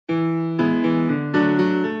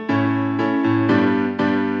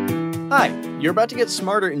You're about to get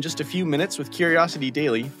smarter in just a few minutes with Curiosity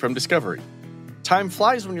Daily from Discovery. Time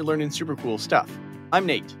flies when you're learning super cool stuff. I'm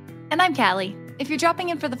Nate. And I'm Callie. If you're dropping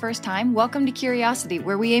in for the first time, welcome to Curiosity,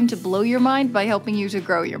 where we aim to blow your mind by helping you to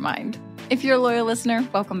grow your mind. If you're a loyal listener,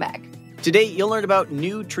 welcome back. Today, you'll learn about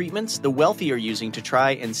new treatments the wealthy are using to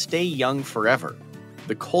try and stay young forever,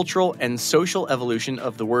 the cultural and social evolution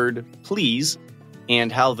of the word please,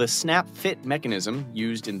 and how the snap fit mechanism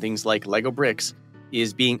used in things like Lego bricks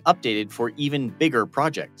is being updated for even bigger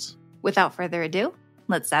projects. Without further ado,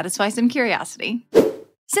 let's satisfy some curiosity.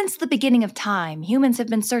 Since the beginning of time, humans have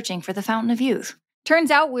been searching for the fountain of youth. Turns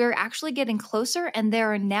out we're actually getting closer, and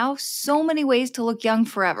there are now so many ways to look young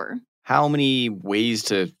forever. How many ways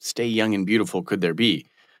to stay young and beautiful could there be?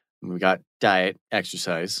 We got diet,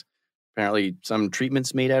 exercise, apparently some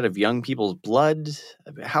treatments made out of young people's blood.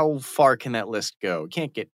 How far can that list go? It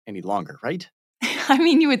can't get any longer, right? I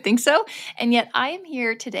mean, you would think so. And yet I am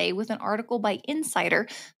here today with an article by Insider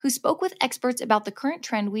who spoke with experts about the current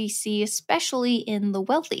trend we see, especially in the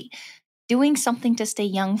wealthy, doing something to stay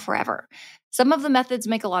young forever. Some of the methods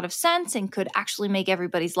make a lot of sense and could actually make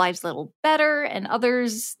everybody's lives a little better, and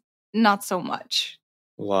others, not so much.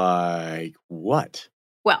 Like what?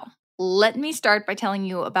 Well, let me start by telling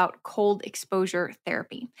you about cold exposure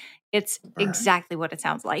therapy. It's exactly what it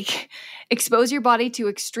sounds like. Expose your body to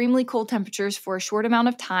extremely cold temperatures for a short amount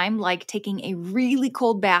of time, like taking a really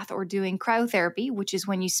cold bath or doing cryotherapy, which is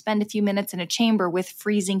when you spend a few minutes in a chamber with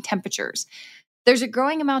freezing temperatures. There's a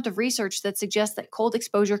growing amount of research that suggests that cold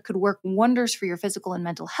exposure could work wonders for your physical and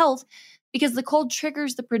mental health because the cold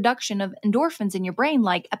triggers the production of endorphins in your brain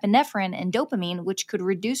like epinephrine and dopamine, which could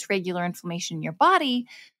reduce regular inflammation in your body,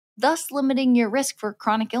 thus limiting your risk for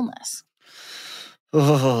chronic illness.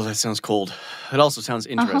 Oh, that sounds cold. It also sounds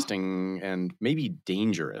interesting and maybe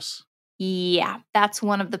dangerous. Yeah, that's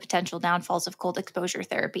one of the potential downfalls of cold exposure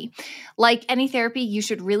therapy. Like any therapy, you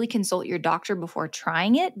should really consult your doctor before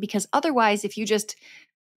trying it, because otherwise, if you just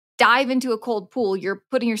dive into a cold pool, you're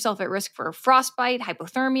putting yourself at risk for frostbite,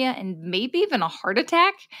 hypothermia, and maybe even a heart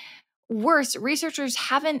attack. Worse, researchers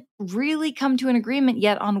haven't really come to an agreement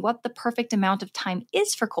yet on what the perfect amount of time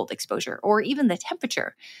is for cold exposure, or even the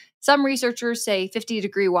temperature. Some researchers say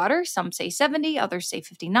 50-degree water, some say 70, others say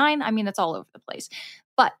 59. I mean, it's all over the place.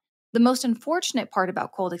 But the most unfortunate part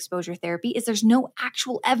about cold exposure therapy is there's no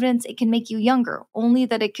actual evidence it can make you younger, only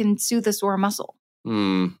that it can soothe a sore muscle.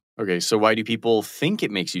 Okay, so why do people think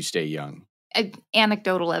it makes you stay young?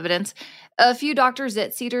 Anecdotal evidence. A few doctors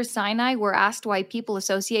at Cedars-Sinai were asked why people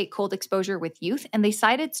associate cold exposure with youth, and they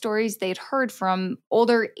cited stories they'd heard from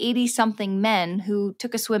older 80-something men who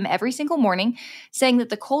took a swim every single morning, saying that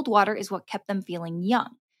the cold water is what kept them feeling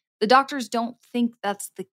young. The doctors don't think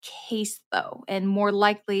that's the case, though, and more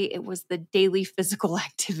likely it was the daily physical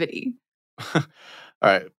activity. All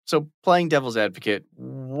right, so playing devil's advocate,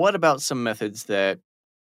 what about some methods that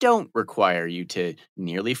don't require you to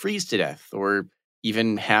nearly freeze to death or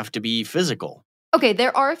even have to be physical? Okay,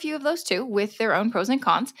 there are a few of those too, with their own pros and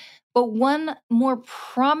cons, but one more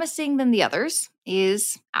promising than the others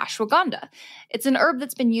is ashwagandha. It's an herb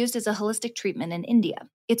that's been used as a holistic treatment in India.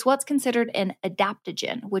 It's what's considered an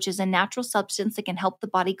adaptogen, which is a natural substance that can help the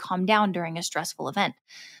body calm down during a stressful event.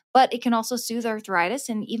 But it can also soothe arthritis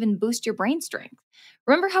and even boost your brain strength.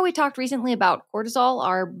 Remember how we talked recently about cortisol,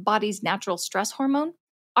 our body's natural stress hormone?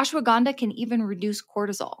 Ashwagandha can even reduce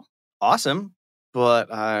cortisol. Awesome, but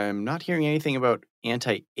I'm not hearing anything about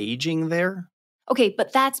anti-aging there. Okay,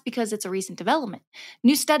 but that's because it's a recent development.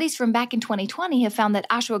 New studies from back in 2020 have found that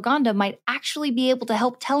ashwagandha might actually be able to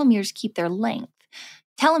help telomeres keep their length.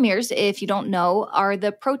 Telomeres, if you don't know, are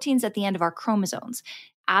the proteins at the end of our chromosomes.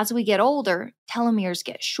 As we get older, telomeres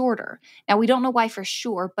get shorter. Now, we don't know why for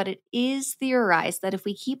sure, but it is theorized that if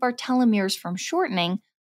we keep our telomeres from shortening,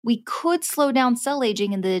 we could slow down cell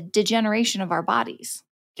aging and the degeneration of our bodies.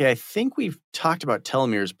 Okay, I think we've talked about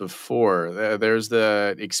telomeres before. There's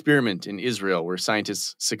the experiment in Israel where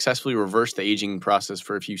scientists successfully reversed the aging process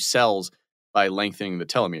for a few cells by lengthening the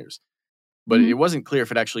telomeres. But it wasn't clear if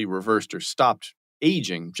it actually reversed or stopped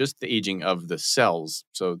aging, just the aging of the cells.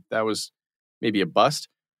 So that was maybe a bust.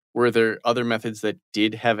 Were there other methods that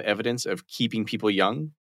did have evidence of keeping people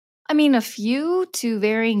young? I mean, a few to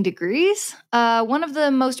varying degrees. One of the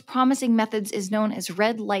most promising methods is known as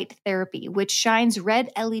red light therapy, which shines red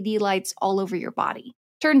LED lights all over your body.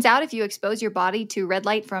 Turns out if you expose your body to red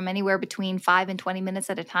light from anywhere between 5 and 20 minutes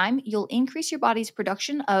at a time, you'll increase your body's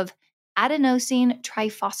production of adenosine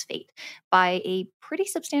triphosphate by a pretty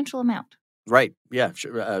substantial amount. Right. Yeah.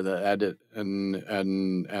 Sure. The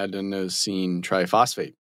adenosine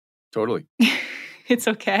triphosphate. Totally. It's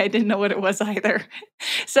okay. I didn't know what it was either.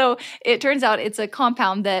 So it turns out it's a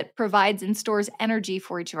compound that provides and stores energy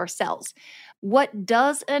for each of our cells. What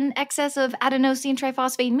does an excess of adenosine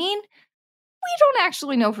triphosphate mean? We don't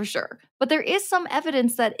actually know for sure, but there is some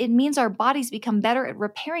evidence that it means our bodies become better at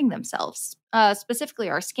repairing themselves, specifically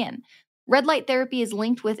our skin. Red light therapy is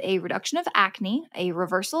linked with a reduction of acne, a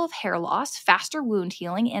reversal of hair loss, faster wound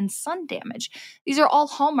healing, and sun damage. These are all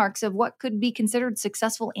hallmarks of what could be considered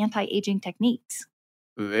successful anti aging techniques.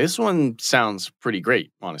 This one sounds pretty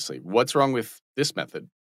great, honestly. What's wrong with this method?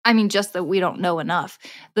 I mean, just that we don't know enough.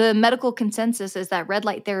 The medical consensus is that red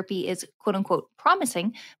light therapy is quote unquote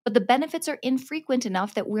promising, but the benefits are infrequent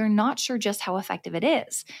enough that we're not sure just how effective it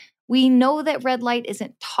is. We know that red light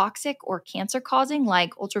isn't toxic or cancer causing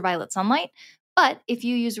like ultraviolet sunlight, but if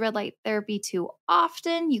you use red light therapy too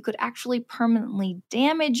often, you could actually permanently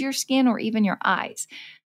damage your skin or even your eyes.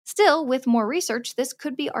 Still, with more research, this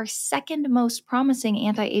could be our second most promising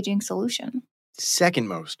anti aging solution. Second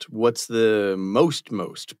most. What's the most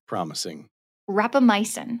promising?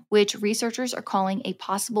 Rapamycin, which researchers are calling a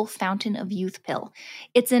possible fountain of youth pill.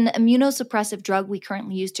 It's an immunosuppressive drug we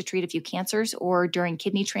currently use to treat a few cancers or during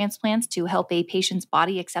kidney transplants to help a patient's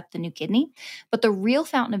body accept the new kidney. But the real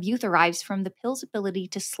fountain of youth arrives from the pill's ability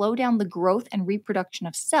to slow down the growth and reproduction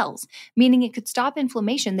of cells, meaning it could stop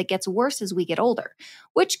inflammation that gets worse as we get older,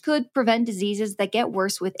 which could prevent diseases that get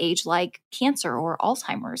worse with age like cancer or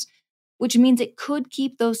Alzheimer's, which means it could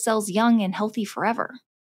keep those cells young and healthy forever.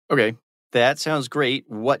 Okay, that sounds great.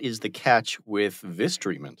 What is the catch with this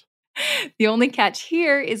treatment? The only catch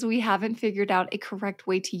here is we haven't figured out a correct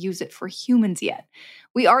way to use it for humans yet.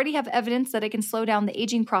 We already have evidence that it can slow down the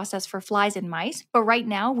aging process for flies and mice, but right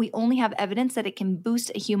now we only have evidence that it can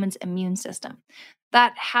boost a human's immune system.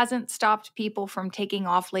 That hasn't stopped people from taking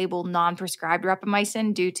off label non prescribed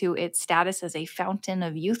rapamycin due to its status as a fountain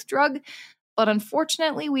of youth drug, but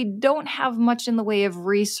unfortunately, we don't have much in the way of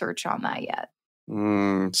research on that yet.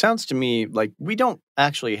 Sounds to me like we don't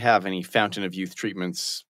actually have any fountain of youth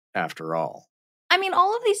treatments after all. I mean,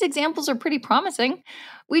 all of these examples are pretty promising.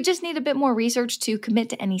 We just need a bit more research to commit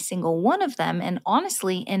to any single one of them, and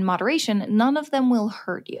honestly, in moderation, none of them will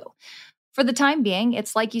hurt you. For the time being,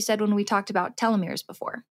 it's like you said when we talked about telomeres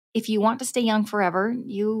before. If you want to stay young forever,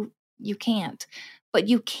 you can't. But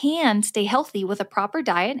you can stay healthy with a proper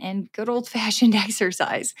diet and good old-fashioned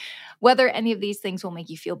exercise. Whether any of these things will make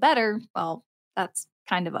you feel better, well, that's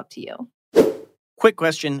kind of up to you. Quick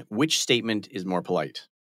question, which statement is more polite?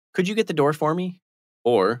 Could you get the door for me?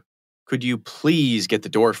 Or could you please get the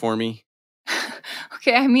door for me?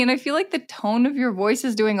 Okay, I mean, I feel like the tone of your voice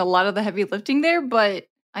is doing a lot of the heavy lifting there, but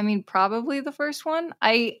I mean, probably the first one.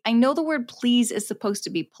 I know the word please is supposed to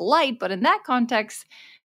be polite, but in that context,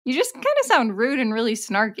 you just kind of sound rude and really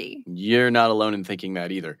snarky. You're not alone in thinking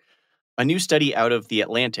that either. A new study out of The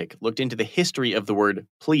Atlantic looked into the history of the word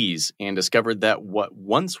please and discovered that what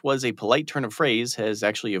once was a polite turn of phrase has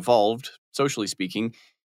actually evolved, socially speaking,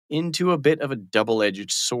 into a bit of a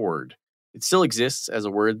double-edged sword. It still exists as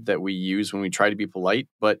a word that we use when we try to be polite,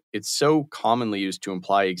 but it's so commonly used to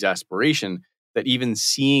imply exasperation that even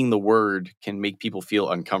seeing the word can make people feel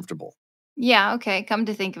uncomfortable. Yeah, okay, come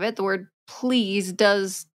to think of it, the word please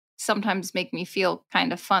does sometimes make me feel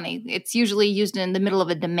kind of funny. It's usually used in the middle of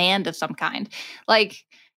a demand of some kind. Like,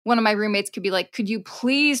 one of my roommates could be like, "Could you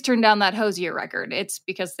please turn down that Hosier record?" It's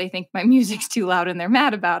because they think my music's too loud and they're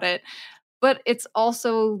mad about it. But it's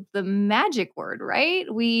also the magic word, right?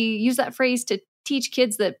 We use that phrase to teach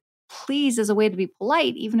kids that please is a way to be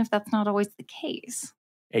polite, even if that's not always the case.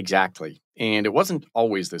 Exactly. And it wasn't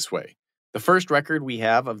always this way. The first record we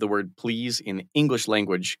have of the word please in English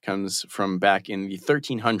language comes from back in the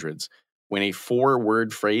 1300s when a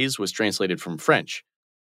 4-word phrase was translated from French,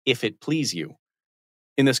 if it please you.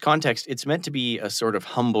 In this context, it's meant to be a sort of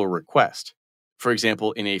humble request. For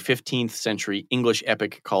example, in a 15th century English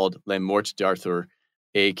epic called Les Morts d'Arthur,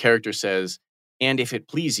 a character says, "And if it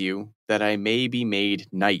please you, that I may be made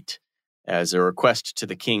knight," as a request to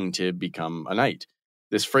the king to become a knight.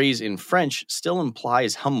 This phrase in French still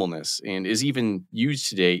implies humbleness and is even used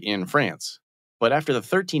today in France. But after the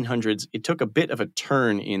 1300s, it took a bit of a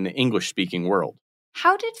turn in the English-speaking world.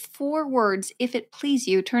 How did 4 words, if it please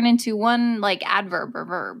you, turn into one like adverb or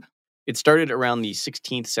verb? It started around the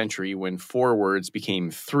 16th century when 4 words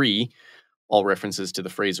became 3. All references to the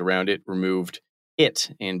phrase around it removed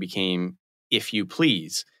it and became if you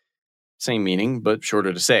please. Same meaning, but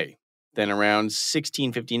shorter to say. Then around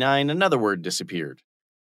 1659, another word disappeared.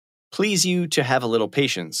 Please you to have a little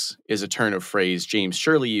patience is a turn of phrase James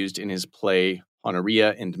Shirley used in his play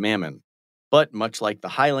Honoria and Mammon. But much like the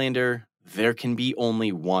Highlander, there can be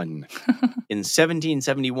only one. In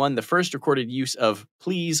 1771, the first recorded use of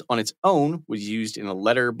please on its own was used in a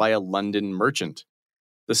letter by a London merchant.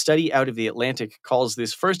 The study out of the Atlantic calls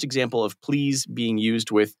this first example of please being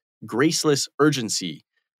used with graceless urgency,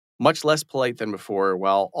 much less polite than before,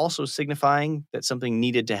 while also signifying that something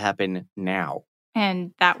needed to happen now.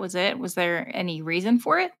 And that was it? Was there any reason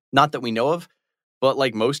for it? Not that we know of, but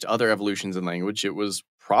like most other evolutions in language, it was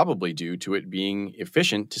probably due to it being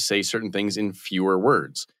efficient to say certain things in fewer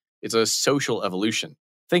words. It's a social evolution.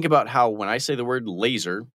 Think about how when I say the word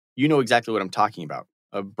laser, you know exactly what I'm talking about.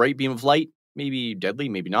 A bright beam of light, maybe deadly,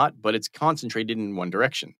 maybe not, but it's concentrated in one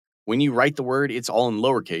direction. When you write the word, it's all in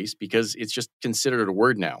lowercase because it's just considered a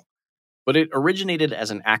word now. But it originated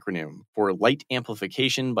as an acronym for light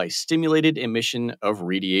amplification by stimulated emission of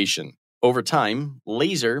radiation. Over time,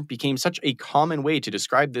 laser became such a common way to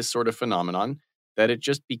describe this sort of phenomenon that it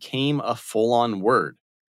just became a full-on word.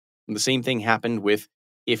 And the same thing happened with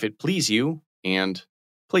if it please you and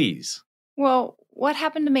please. Well, what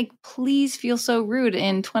happened to make please feel so rude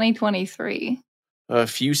in 2023? A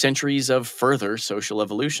few centuries of further social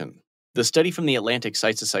evolution. The study from the Atlantic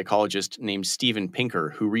cites a psychologist named Steven Pinker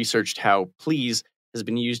who researched how please has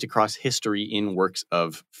been used across history in works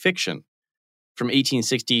of fiction. From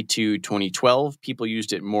 1860 to 2012, people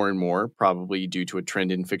used it more and more, probably due to a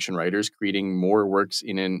trend in fiction writers creating more works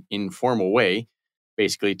in an informal way,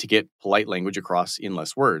 basically to get polite language across in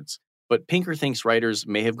less words. But Pinker thinks writers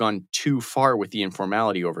may have gone too far with the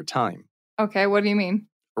informality over time. Okay, what do you mean?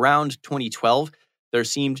 Around 2012, there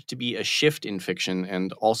seemed to be a shift in fiction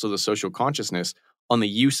and also the social consciousness on the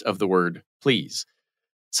use of the word please.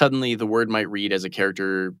 Suddenly, the word might read as a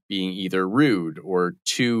character being either rude or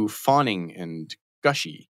too fawning and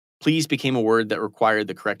gushy. Please became a word that required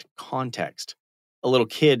the correct context. A little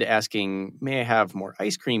kid asking, "May I have more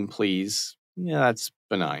ice cream, please?" Yeah, that's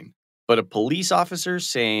benign. But a police officer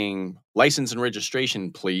saying, "License and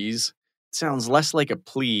registration, please," sounds less like a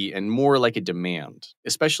plea and more like a demand,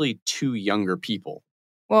 especially to younger people.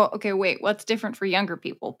 Well, okay, wait, what's different for younger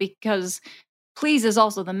people? Because please is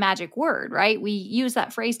also the magic word, right? We use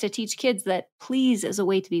that phrase to teach kids that please is a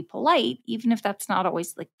way to be polite, even if that's not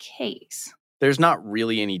always the case. There's not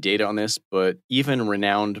really any data on this, but even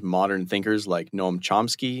renowned modern thinkers like Noam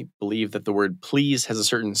Chomsky believe that the word please has a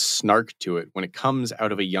certain snark to it when it comes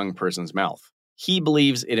out of a young person's mouth. He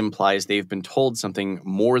believes it implies they've been told something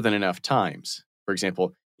more than enough times. For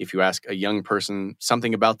example, if you ask a young person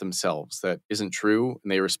something about themselves that isn't true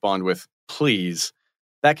and they respond with please,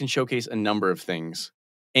 that can showcase a number of things: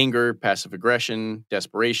 anger, passive aggression,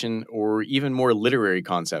 desperation, or even more literary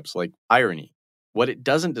concepts like irony. What it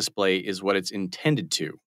doesn't display is what it's intended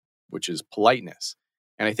to, which is politeness.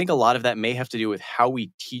 And I think a lot of that may have to do with how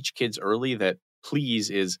we teach kids early that please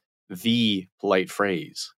is the polite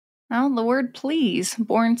phrase. Well, the word please,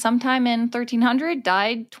 born sometime in 1300,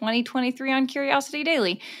 died 2023 on Curiosity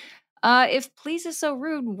Daily. If please is so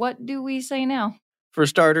rude, what do we say now? For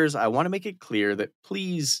starters, I want to make it clear that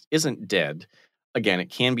please isn't dead. Again, it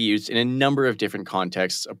can be used in a number of different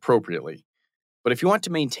contexts appropriately. But if you want to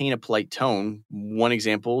maintain a polite tone, one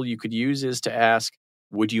example you could use is to ask,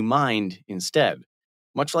 "Would you mind?" instead.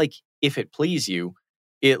 Much like if it please you,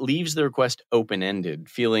 it leaves the request open ended,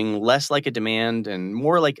 feeling less like a demand and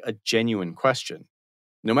more like a genuine question.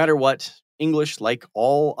 No matter what, English, like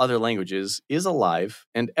all other languages, is alive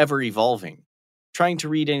and ever evolving. Trying to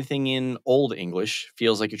read anything in Old English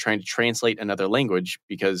feels like you're trying to translate another language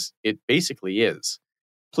because it basically is.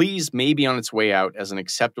 Please may be on its way out as an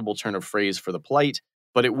acceptable turn of phrase for the polite,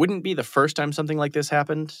 but it wouldn't be the first time something like this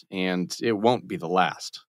happened, and it won't be the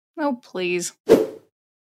last. Oh, please.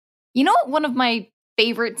 You know what one of my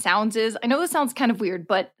favorite sounds is? I know this sounds kind of weird,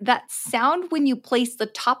 but that sound when you place the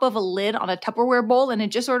top of a lid on a Tupperware bowl and it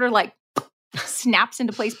just sort of like snaps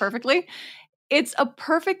into place perfectly. It's a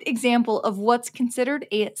perfect example of what's considered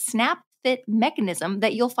a snap fit mechanism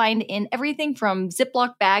that you'll find in everything from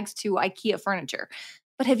Ziploc bags to IKEA furniture.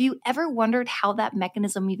 But have you ever wondered how that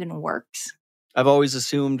mechanism even works? I've always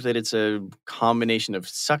assumed that it's a combination of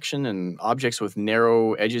suction and objects with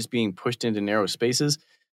narrow edges being pushed into narrow spaces,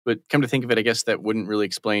 but come to think of it, I guess that wouldn't really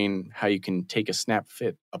explain how you can take a snap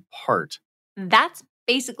fit apart. That's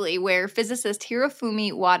basically where physicist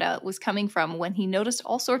Hirofumi Wada was coming from when he noticed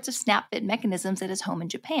all sorts of snap fit mechanisms at his home in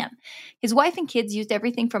Japan. His wife and kids used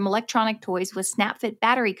everything from electronic toys with snap fit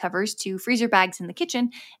battery covers to freezer bags in the kitchen,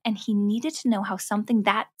 and he needed to know how something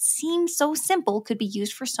that seemed so simple could be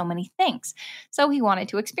used for so many things. So he wanted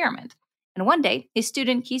to experiment. And one day, his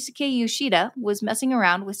student Kisuke Yoshida was messing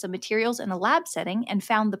around with some materials in a lab setting and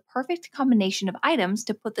found the perfect combination of items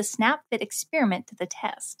to put the snap fit experiment to the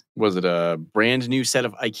test. Was it a brand new set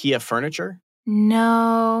of IKEA furniture?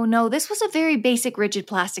 No, this was a very basic rigid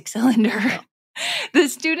plastic cylinder. Oh. The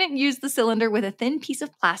student used the cylinder with a thin piece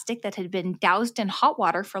of plastic that had been doused in hot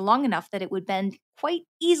water for long enough that it would bend quite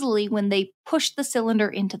easily when they pushed the cylinder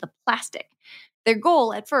into the plastic. Their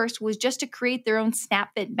goal at first was just to create their own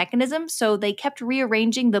snap fit mechanism, so they kept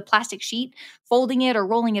rearranging the plastic sheet, folding it or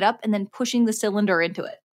rolling it up, and then pushing the cylinder into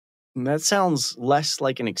it. That sounds less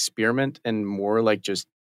like an experiment and more like just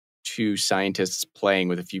two scientists playing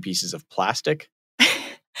with a few pieces of plastic.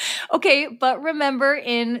 Okay, but remember,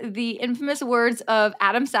 in the infamous words of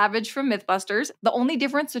Adam Savage from Mythbusters, the only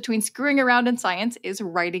difference between screwing around in science is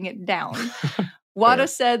writing it down. Wada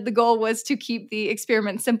said the goal was to keep the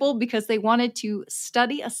experiment simple because they wanted to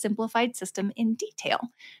study a simplified system in detail.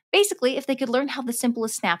 Basically, if they could learn how the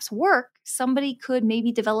simplest snaps work, somebody could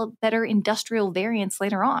maybe develop better industrial variants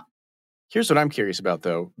later on. Here's what I'm curious about,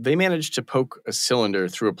 though. They managed to poke a cylinder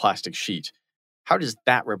through a plastic sheet. How does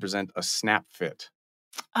that represent a snap fit?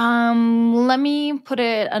 Let me put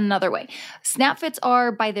it another way. Snap fits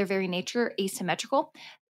are, by their very nature, asymmetrical.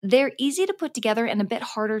 They're easy to put together and a bit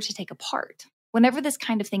harder to take apart. Whenever this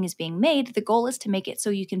kind of thing is being made, the goal is to make it so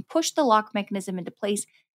you can push the lock mechanism into place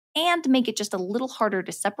and make it just a little harder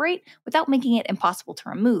to separate without making it impossible to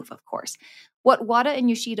remove, of course. What Wada and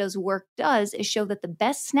Yoshida's work does is show that the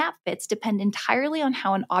best snap fits depend entirely on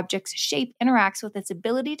how an object's shape interacts with its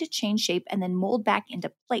ability to change shape and then mold back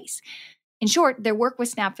into place. In short, their work with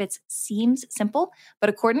snap fits seems simple, but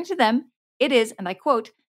according to them, it is, and I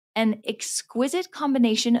quote, an exquisite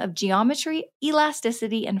combination of geometry,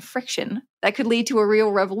 elasticity, and friction that could lead to a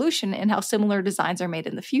real revolution in how similar designs are made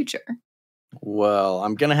in the future. Well,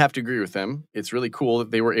 I'm going to have to agree with them. It's really cool that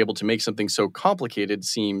they were able to make something so complicated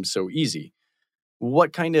seem so easy.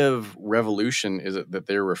 What kind of revolution is it that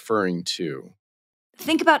they're referring to?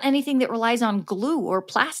 Think about anything that relies on glue or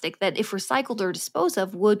plastic that, if recycled or disposed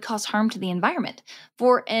of, would cause harm to the environment.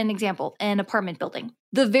 For an example, an apartment building.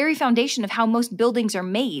 The very foundation of how most buildings are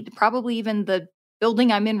made, probably even the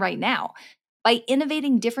building I'm in right now. By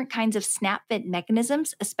innovating different kinds of snap fit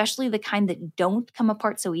mechanisms, especially the kind that don't come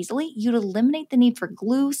apart so easily, you'd eliminate the need for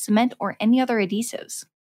glue, cement, or any other adhesives.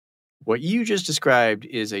 What you just described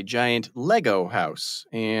is a giant Lego house.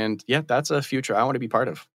 And yeah, that's a future I want to be part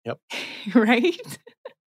of. Yep. Right?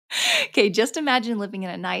 Okay, just imagine living in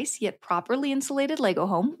a nice yet properly insulated Lego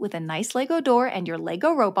home with a nice Lego door and your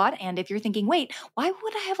Lego robot. And if you're thinking, wait, why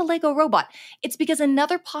would I have a Lego robot? It's because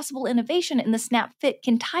another possible innovation in the Snap Fit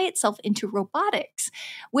can tie itself into robotics.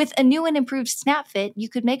 With a new and improved Snap Fit, you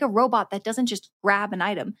could make a robot that doesn't just grab an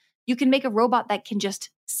item. You can make a robot that can just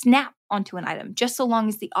snap onto an item, just so long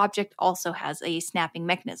as the object also has a snapping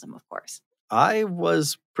mechanism, of course. I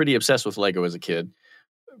was pretty obsessed with Lego as a kid.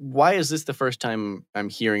 Why is this the first time I'm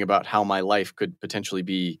hearing about how my life could potentially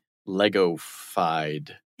be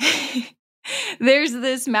Lego-fied? There's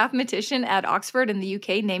this mathematician at Oxford in the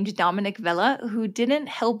UK named Dominic Vella who didn't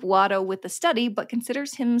help Wada with the study, but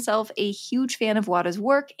considers himself a huge fan of Wada's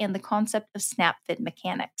work and the concept of snap fit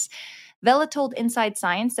mechanics. Vella told Inside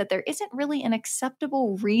Science that there isn't really an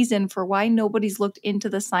acceptable reason for why nobody's looked into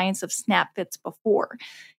the science of snap fits before.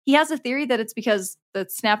 He has a theory that it's because the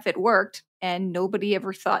snap fit worked and nobody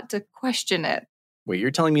ever thought to question it. Wait,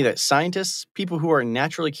 you're telling me that scientists, people who are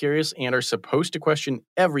naturally curious and are supposed to question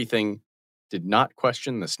everything, did not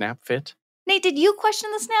question the snap fit? Nate, did you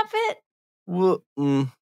question the snap fit? Well,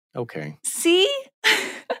 okay. See?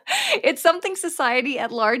 It's something society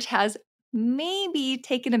at large has maybe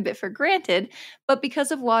taken a bit for granted, but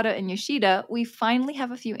because of Wada and Yoshida, we finally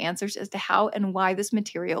have a few answers as to how and why this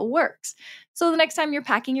material works. So the next time you're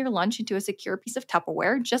packing your lunch into a secure piece of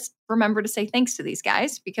Tupperware, just remember to say thanks to these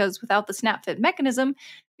guys, because without the snap fit mechanism,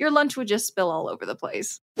 your lunch would just spill all over the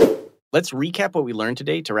place. Let's recap what we learned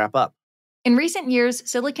today to wrap up. In recent years,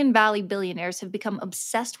 Silicon Valley billionaires have become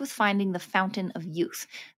obsessed with finding the fountain of youth,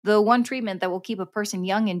 the one treatment that will keep a person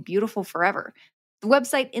young and beautiful forever. The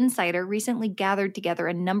website Insider recently gathered together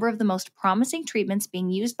a number of the most promising treatments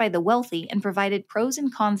being used by the wealthy and provided pros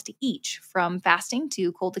and cons to each, from fasting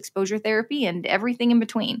to cold exposure therapy and everything in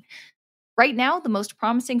between. Right now, the most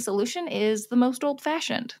promising solution is the most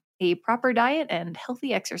old-fashioned: a proper diet and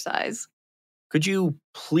healthy exercise. Could you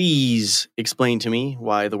please explain to me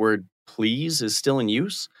why the word please is still in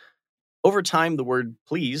use? Over time, the word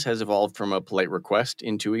please has evolved from a polite request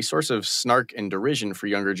into a source of snark and derision for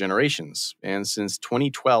younger generations, and since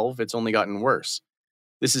 2012, it's only gotten worse.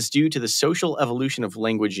 This is due to the social evolution of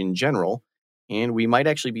language in general, and we might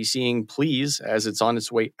actually be seeing please as it's on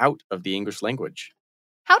its way out of the English language.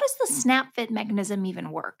 How does the snap fit mechanism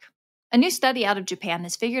even work? A new study out of Japan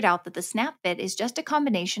has figured out that the snap fit is just a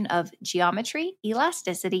combination of geometry,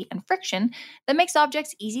 elasticity, and friction that makes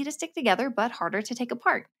objects easy to stick together but harder to take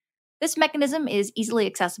apart. This mechanism is easily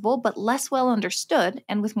accessible but less well understood,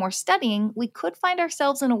 and with more studying, we could find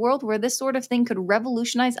ourselves in a world where this sort of thing could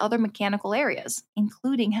revolutionize other mechanical areas,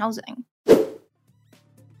 including housing.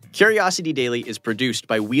 Curiosity Daily is produced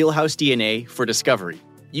by Wheelhouse DNA for Discovery.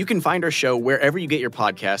 You can find our show wherever you get your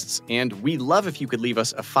podcasts, and we'd love if you could leave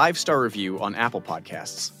us a 5-star review on Apple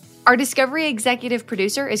Podcasts. Our Discovery executive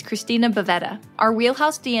producer is Christina Bavetta. Our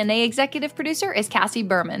Wheelhouse DNA executive producer is Cassie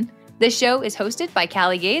Berman. This show is hosted by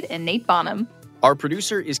Callie Gade and Nate Bonham. Our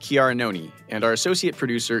producer is Kiara Noni, and our associate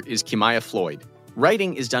producer is Kimaya Floyd.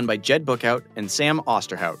 Writing is done by Jed Bookout and Sam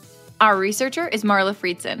Osterhout. Our researcher is Marla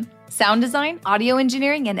Friedson. Sound design, audio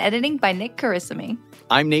engineering, and editing by Nick Carissimi.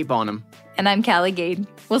 I'm Nate Bonham. And I'm Callie Gade.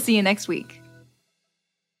 We'll see you next week.